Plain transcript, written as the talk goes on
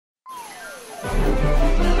To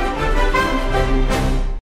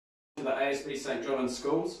the ASB St John in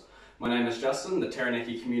Schools. My name is Justin, the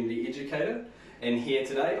Taranaki Community Educator, and here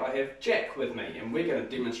today I have Jack with me, and we're going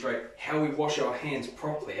to demonstrate how we wash our hands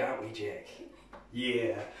properly, aren't we, Jack?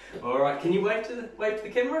 Yeah. Alright, can you wave to the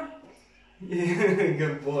camera? Yeah,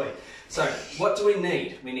 good boy. So, what do we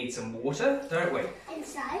need? We need some water, don't we? And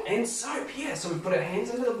soap. And soap, yeah. So we put our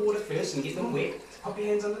hands under the water first and get them wet. Pop your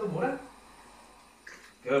hands under the water.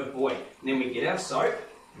 Good boy. And then we get our soap,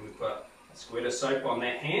 and we put a squirt of soap on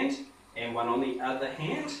that hand, and one on the other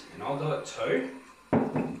hand, and I'll do it too.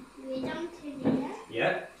 We don't together.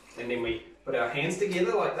 Yeah, and then we put our hands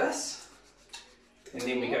together like this, and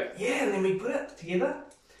then we go, yeah, and then we put it together,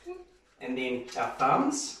 and then our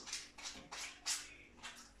thumbs,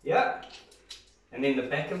 yeah, and then the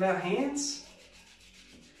back of our hands,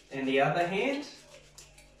 and the other hand.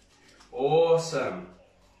 Awesome.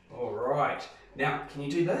 All right. Now, can you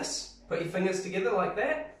do this? Put your fingers together like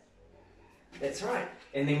that. That's right.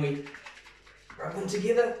 And then we rub them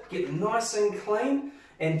together, get them nice and clean.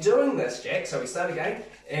 And doing this, Jack, so we start again,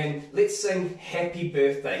 and let's sing Happy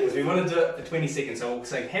Birthday, because we want to do it for 20 seconds. So we'll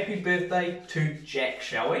sing Happy Birthday to Jack,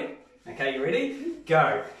 shall we? Okay, you ready?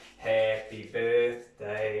 Go. Happy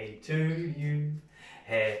birthday to you.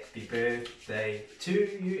 Happy birthday to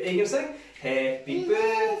you. Are you going to sing? Happy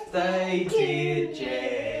birthday, dear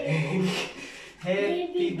Jack.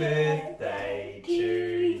 Happy birthday to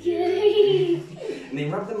you. And then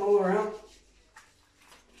rub them all around.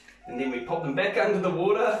 And then we pop them back under the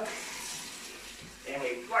water. And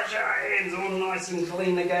we wash our hands all nice and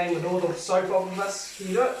clean again with all the soap off of us. Can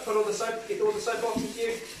you do it? Put all the soap, get all the soap off of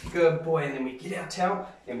you. Good boy. And then we get our towel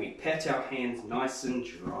and we pat our hands nice and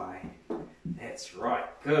dry. That's right.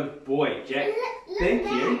 Good boy, Jack. Thank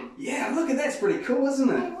you. Yeah, look at that's pretty cool, isn't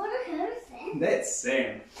it? That's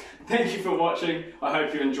Sam. Thank you for watching. I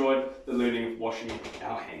hope you enjoyed the learning of washing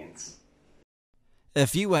our hands.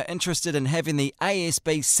 If you are interested in having the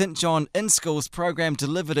ASB St John in Schools program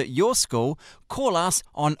delivered at your school, call us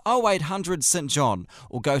on 0800 St John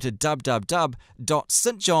or go to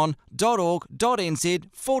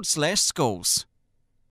www.stjohn.org.nz/schools.